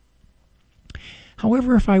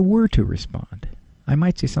 However, if I were to respond, I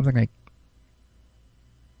might say something like,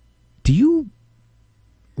 do you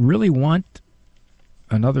really want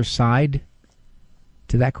another side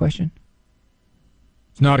to that question?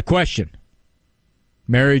 It's not a question.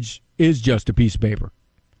 Marriage is just a piece of paper.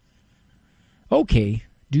 Okay,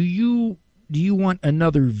 do you want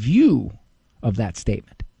another view of that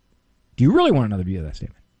statement? Do you really want another view of that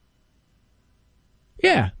statement?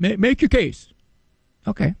 Yeah, make your case.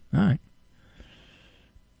 Okay, all right.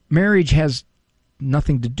 Marriage has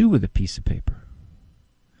nothing to do with a piece of paper.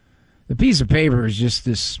 The piece of paper is just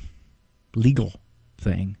this legal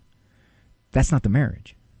thing. That's not the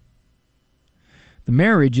marriage. The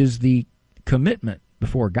marriage is the commitment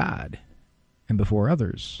before God and before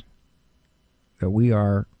others that we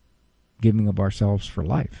are giving of ourselves for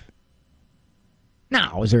life.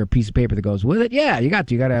 Now, is there a piece of paper that goes with it? Yeah, you got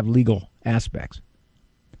to have legal aspects.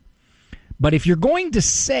 But if you're going to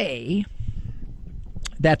say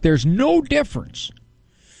that there's no difference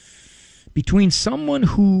between someone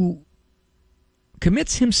who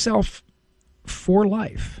commits himself for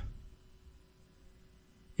life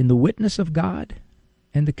in the witness of God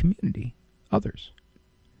and the community, others,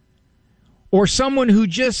 or someone who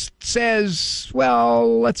just says,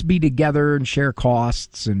 well, let's be together and share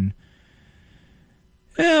costs and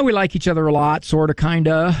we like each other a lot, sort of, kind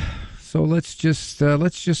of, so let's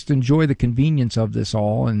just enjoy the convenience of this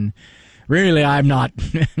all, and really, I'm not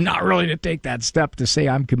not willing to take that step to say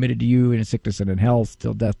I'm committed to you in sickness and in health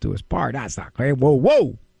till death do us part. That's not okay.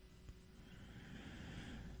 Whoa.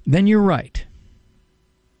 Then you're right.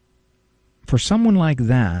 For someone like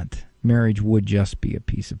that, marriage would just be a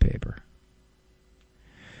piece of paper.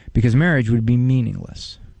 Because marriage would be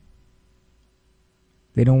meaningless.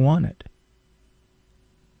 They don't want it.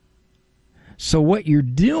 So what you're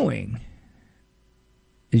doing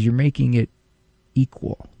is you're making it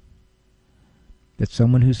equal. That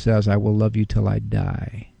someone who says, I will love you till I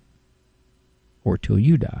die, or till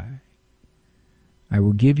you die, I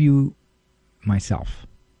will give you myself.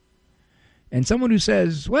 And someone who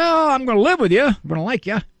says, well, I'm going to live with you, I'm going to like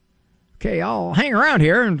you, okay, I'll hang around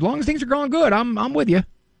here, and as long as things are going good, I'm with you.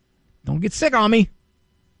 Don't get sick on me.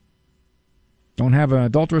 Don't have an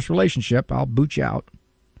adulterous relationship, I'll boot you out.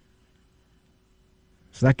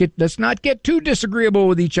 So let's not get too disagreeable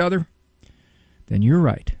with each other. Then you're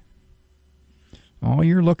right. All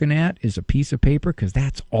you're looking at is a piece of paper because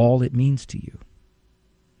that's all it means to you.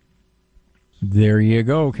 There you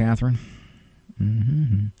go, Catherine.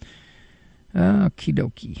 Okie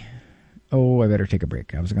dokie. Oh, I better take a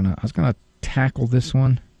break. I was gonna tackle this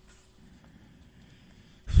one.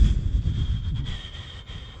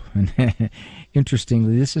 And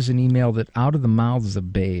interestingly, this is an email that out of the mouths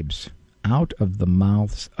of babes. Out of the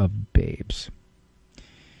mouths of babes.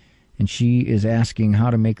 And she is asking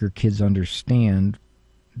how to make her kids understand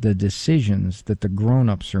the decisions that the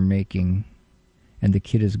grown-ups are making. And the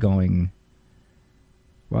kid is going,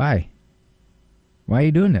 why? Why are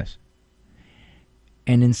you doing this?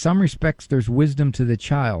 And in some respects, there's wisdom to the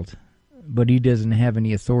child, but he doesn't have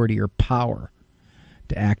any authority or power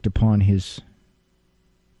to act upon his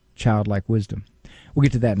childlike wisdom. We'll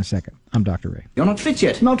get to that in a second. I'm Dr. Ray. You're not fit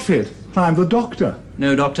yet. Not fit. I'm the doctor.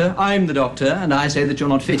 No, doctor. I'm the doctor, and I say that you're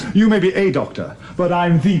not fit. You may be a doctor, but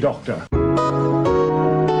I'm the doctor.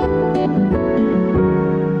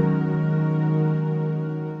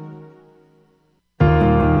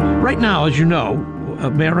 Right now, as you know,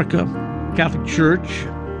 America, Catholic Church,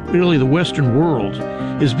 really the Western world,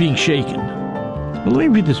 is being shaken. But let me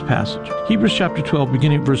read this passage. Hebrews chapter 12,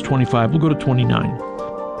 beginning at verse 25. We'll go to 29.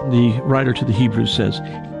 The writer to the Hebrews says,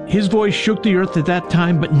 His voice shook the earth at that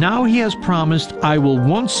time, but now he has promised, I will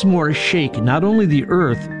once more shake not only the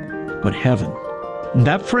earth, but heaven. And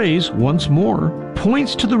that phrase, once more,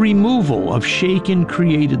 points to the removal of shaken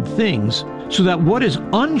created things, so that what is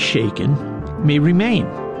unshaken may remain.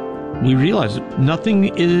 We realize that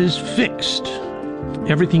nothing is fixed.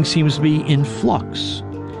 Everything seems to be in flux.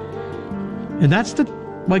 And that's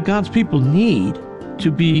what God's people need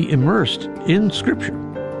to be immersed in Scripture.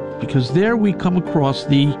 Because there we come across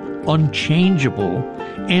the unchangeable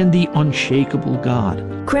and the unshakable God.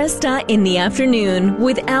 Cresta in the Afternoon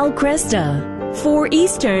with Al Cresta. 4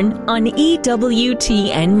 Eastern on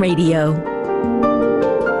EWTN Radio.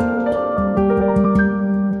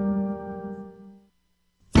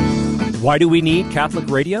 Why do we need Catholic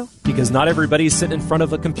radio? Because not everybody's sitting in front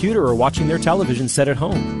of a computer or watching their television set at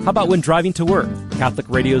home. How about when driving to work? Catholic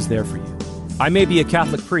radio's there for you. I may be a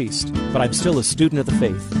Catholic priest, but I'm still a student of the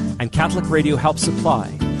faith. And Catholic radio helps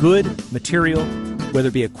supply good material, whether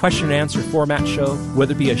it be a question and answer format show,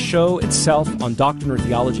 whether it be a show itself on doctrine or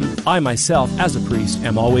theology. I myself, as a priest,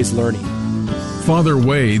 am always learning. Father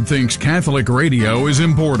Wade thinks Catholic radio is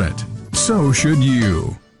important. So should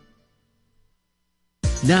you.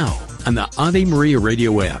 Now, on the Ave Maria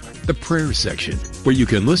radio app, the prayer section, where you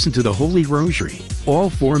can listen to the Holy Rosary. All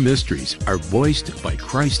 4 mysteries are voiced by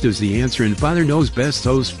Christ as the Answer and Father Knows Best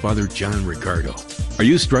host Father John Ricardo. Are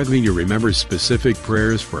you struggling to remember specific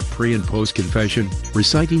prayers for pre- and post-confession,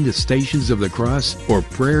 reciting the Stations of the Cross, or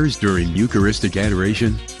prayers during Eucharistic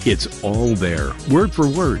adoration? It's all there, word for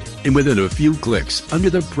word, and within a few clicks under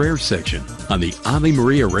the prayer section on the Ave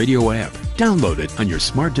Maria radio app. Download it on your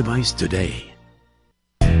smart device today.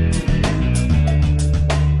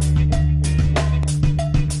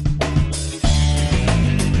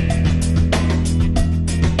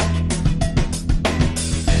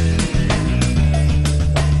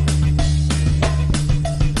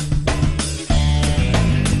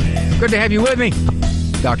 Good to have you with me,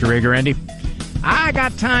 Dr. Ray Guarendi. I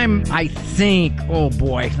got time, I think. Oh,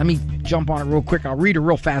 boy. Let me jump on it real quick. I'll read it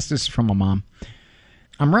real fast. This is from my mom.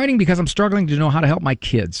 I'm writing because I'm struggling to know how to help my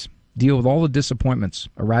kids deal with all the disappointments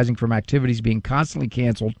arising from activities being constantly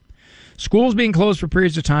canceled, schools being closed for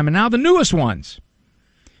periods of time, and now the newest ones.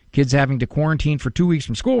 Kids having to quarantine for 2 weeks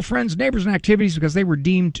from school, friends, neighbors, and activities because they were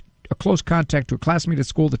deemed a close contact to a classmate at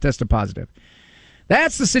school that tested positive.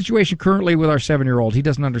 That's the situation currently with our 7-year-old. He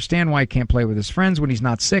doesn't understand why he can't play with his friends when he's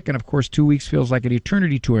not sick, and of course 2 weeks feels like an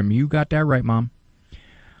eternity to him. You got that right, Mom.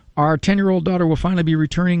 Our 10-year-old daughter will finally be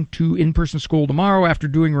returning to in-person school tomorrow after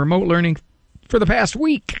doing remote learning for the past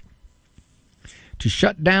week. To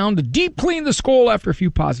shut down, to deep clean the school after a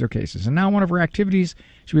few positive cases. And now one of her activities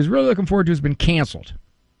she was really looking forward to has been canceled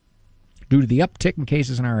due to the uptick in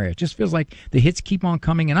cases in our area. It just feels like the hits keep on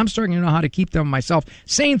coming, and I'm starting to know how to keep them myself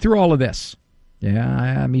sane through all of this.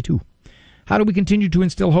 Yeah, me too. How do we continue to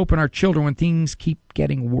instill hope in our children when things keep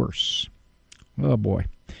getting worse? Oh, boy.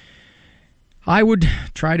 I would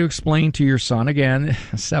try to explain to your son, again,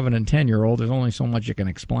 a 7 and 10-year-old, there's only so much you can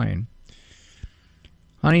explain.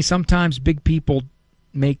 Honey, sometimes big people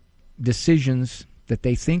make decisions that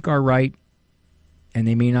they think are right, and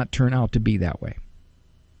they may not turn out to be that way.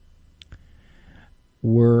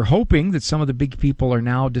 We're hoping that some of the big people are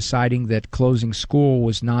now deciding that closing school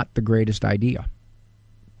was not the greatest idea.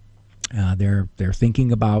 They're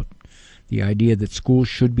thinking about the idea that schools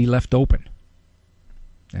should be left open.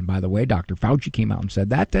 And by the way, Dr. Fauci came out and said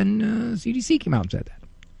that, and CDC came out and said that.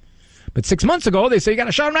 But 6 months ago, they said you got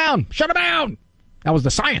to shut them down. Shut them down. That was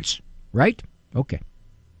the science, right? Okay.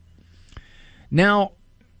 Now,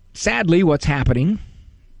 sadly, what's happening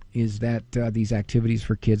is that these activities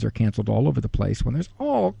for kids are canceled all over the place when there's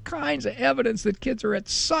all kinds of evidence that kids are at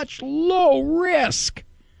such low risk.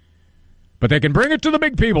 But they can bring it to the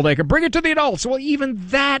big people. They can bring it to the adults. Well, even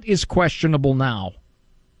that is questionable now.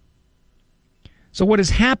 So what is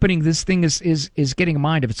happening, this thing is getting a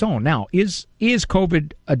mind of its own. Now, is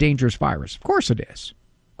COVID a dangerous virus? Of course it is.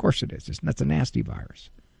 Of course it is. That's a nasty virus.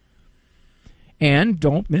 And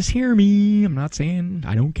don't mishear me. I'm not saying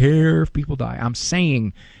I don't care if people die. I'm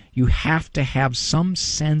saying you have to have some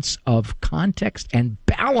sense of context and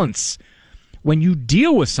balance when you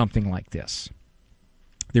deal with something like this.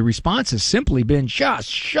 The response has simply been just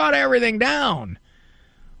shut everything down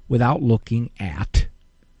without looking at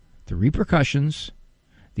the repercussions,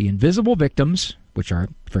 the invisible victims, which are,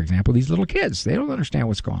 for example, these little kids. They don't understand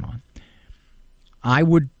what's going on. I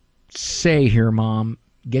would say here, Mom,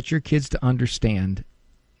 get your kids to understand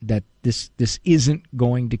that this isn't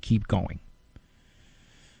going to keep going.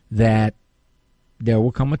 That there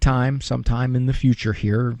will come a time, sometime in the future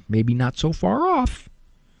here, maybe not so far off,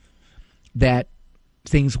 that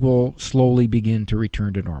things will slowly begin to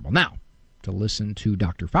return to normal. Now, to listen to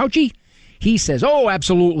Dr. Fauci, he says, oh,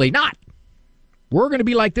 absolutely not. We're going to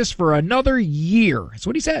be like this for another year. That's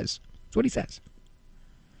what he says. That's what he says.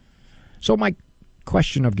 So my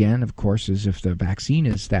question again, of course, is if the vaccine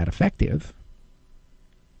is that effective,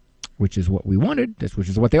 which is what we wanted, which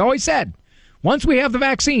is what they always said. Once we have the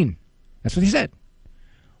vaccine, that's what he said.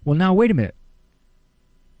 Well, now, wait a minute.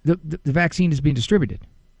 The vaccine is being distributed.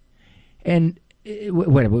 And we're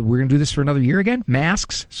going to do this for another year again?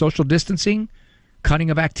 Masks, social distancing, cutting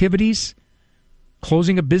of activities,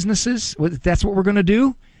 closing of businesses? That's what we're going to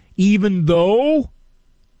do? Even though?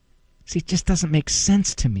 See, it just doesn't make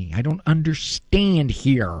sense to me. I don't understand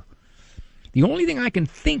here. The only thing I can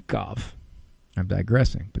think of, I'm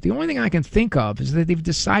digressing, but the only thing I can think of is that they've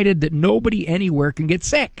decided that nobody anywhere can get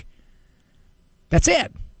sick. That's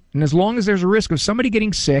it. And as long as there's a risk of somebody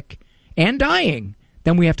getting sick and dying,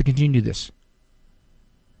 then we have to continue this.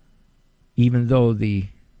 Even though the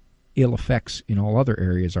ill effects in all other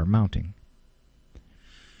areas are mounting.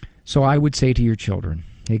 So I would say to your children,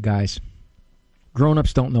 hey guys,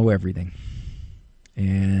 grown-ups don't know everything.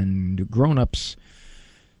 And grown-ups,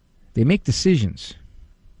 they make decisions.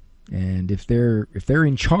 And if they're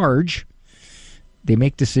in charge, they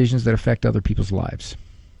make decisions that affect other people's lives.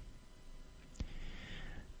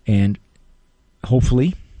 And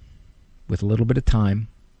hopefully, with a little bit of time,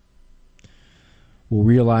 we'll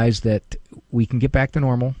realize that we can get back to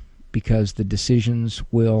normal because the decisions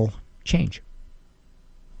will change.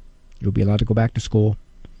 You'll be allowed to go back to school.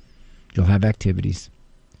 You'll have activities.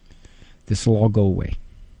 This will all go away.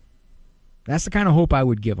 That's the kind of hope I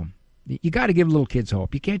would give them. You got to give little kids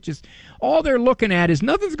hope. You can't just, all they're looking at is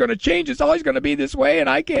nothing's going to change. It's always going to be this way, and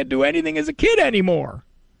I can't do anything as a kid anymore.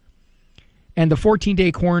 And the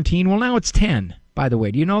 14-day quarantine, well, now it's 10, by the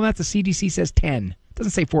way. Do you know that? The CDC says 10. It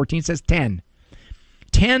doesn't say 14, it says 10.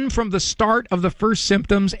 10 from the start of the first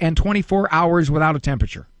symptoms and 24 hours without a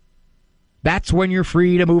temperature. That's when you're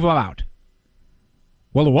free to move about.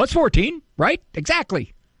 Well, it was 14, right?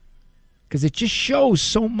 Exactly. Because it just shows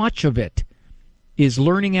so much of it is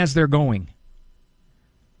learning as they're going.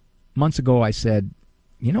 Months ago, I said,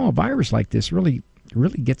 you know, a virus like this really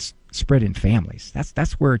gets spread in families.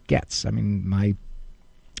 That's where it gets. I mean, my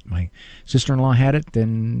sister-in-law had it,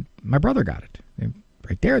 then my brother got it. They're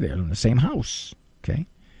right there. They're in the same house. Okay.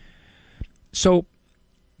 So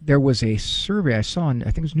there was a survey I saw in, I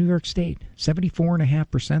think it was New York State,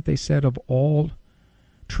 74.5%, they said, of all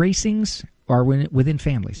tracings are within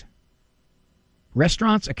families.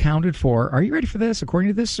 Restaurants accounted for, are you ready for this? According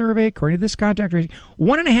to this survey, according to this contact tracing,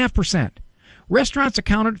 1.5%. Restaurants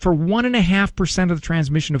accounted for 1.5% of the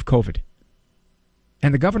transmission of COVID.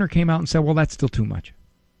 And the governor came out and said, well, that's still too much.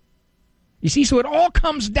 You see, so it all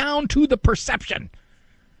comes down to the perception,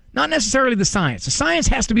 not necessarily the science. The science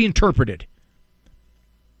has to be interpreted.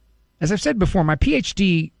 As I've said before, my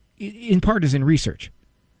PhD in part is in research.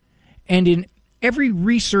 And in every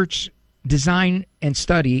research design and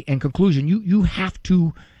study and conclusion, you have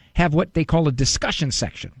to have what they call a discussion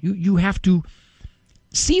section. You have to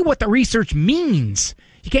see what the research means.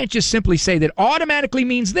 You can't just simply say that automatically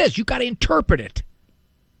means this. You got to interpret it.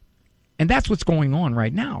 And that's what's going on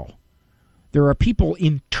right now. There are people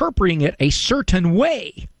interpreting it a certain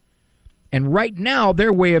way. And right now,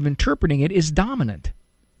 their way of interpreting it is dominant.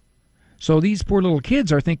 So these poor little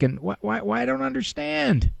kids are thinking, why I don't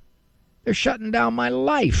understand. They're shutting down my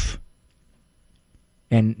life.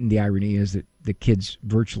 And the irony is that the kids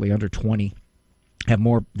virtually under 20 have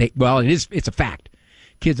more, it's a fact.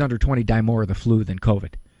 Kids under 20 die more of the flu than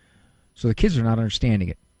COVID. So the kids are not understanding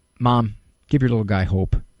it. Mom, give your little guy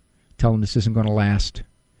hope. Tell him this isn't going to last.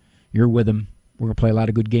 You're with him. We're going to play a lot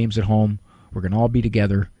of good games at home. We're going to all be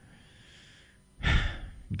together.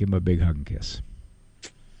 Give him a big hug and kiss.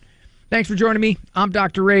 Thanks for joining me. I'm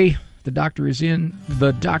Dr. Ray. The doctor is in.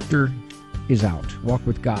 The doctor is out. Walk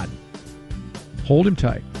with God. Hold him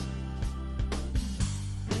tight.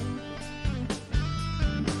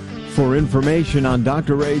 For information on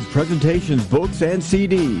Dr. Ray's presentations, books, and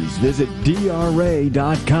CDs, visit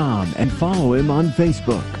drray.com and follow him on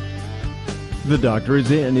Facebook. The Doctor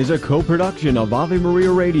is In is a co-production of Ave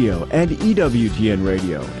Maria Radio and EWTN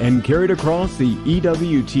Radio and carried across the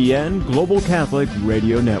EWTN Global Catholic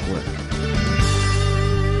Radio Network.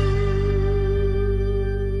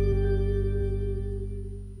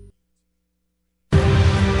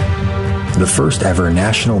 The first ever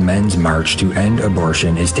National Men's March to End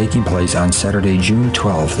Abortion is taking place on Saturday, June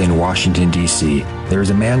 12th in Washington, D.C. There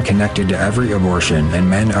is a man connected to every abortion, and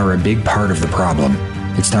men are a big part of the problem.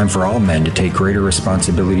 It's time for all men to take greater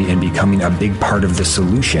responsibility in becoming a big part of the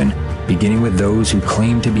solution, beginning with those who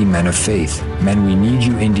claim to be men of faith. Men, we need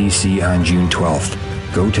you in D.C. on June 12th.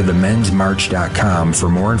 Go to themensmarch.com for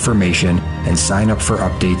more information and sign up for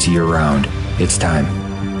updates year-round. It's time.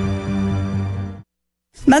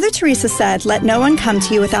 Mother Teresa said, "Let no one come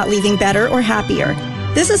to you without leaving better or happier."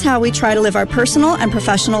 This is how we try to live our personal and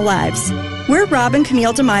professional lives. We're Rob and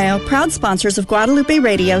Camille DeMaio, proud sponsors of Guadalupe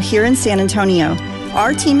Radio here in San Antonio.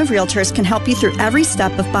 Our team of realtors can help you through every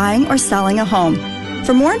step of buying or selling a home.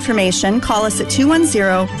 For more information, call us at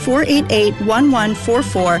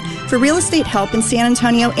 210-488-1144 for real estate help in San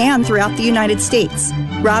Antonio and throughout the United States.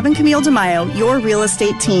 Rob and Camille DeMaio, your real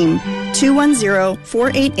estate team.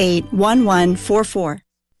 210-488-1144.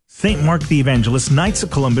 St. Mark the Evangelist Knights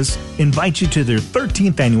of Columbus invite you to their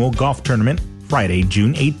 13th annual golf tournament, Friday,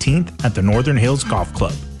 June 18th at the Northern Hills Golf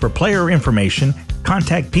Club. For player information,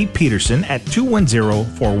 contact Pete Peterson at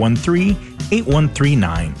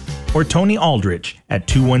 210-413-8139 or Tony Aldrich at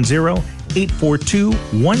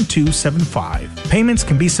 210-842-1275. Payments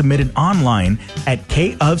can be submitted online at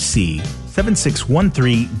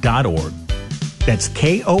kofc7613.org. That's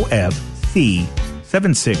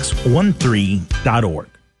KOFC7613.org.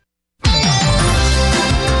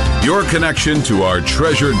 Your connection to our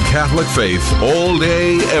treasured Catholic faith all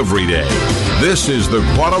day, every day. This is the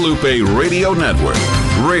Guadalupe Radio Network.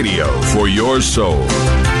 Radio for your soul.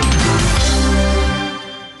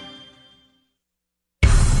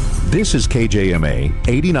 This is KJMA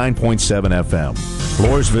 89.7 FM,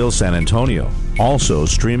 Floresville, San Antonio. Also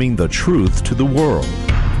streaming the truth to the world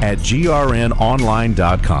at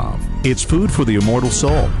grnonline.com. It's food for the immortal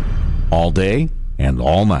soul, all day and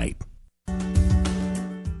all night.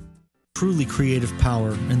 Truly creative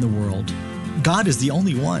power in the world. God is the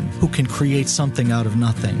only one who can create something out of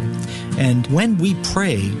nothing. And when we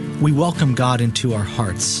pray, we welcome God into our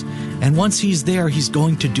hearts. And once He's there, He's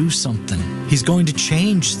going to do something. He's going to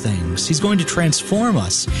change things. He's going to transform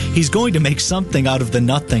us. He's going to make something out of the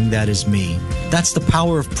nothing that is me. That's the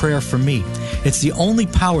power of prayer for me. It's the only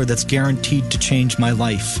power that's guaranteed to change my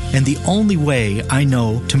life. And the only way I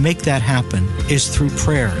know to make that happen is through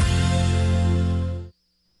prayer.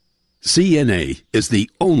 CNA is the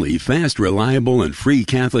only fast, reliable, and free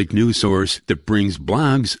Catholic news source that brings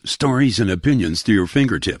blogs, stories, and opinions to your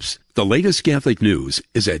fingertips. The latest Catholic news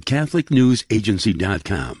is at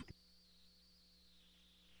CatholicNewsAgency.com.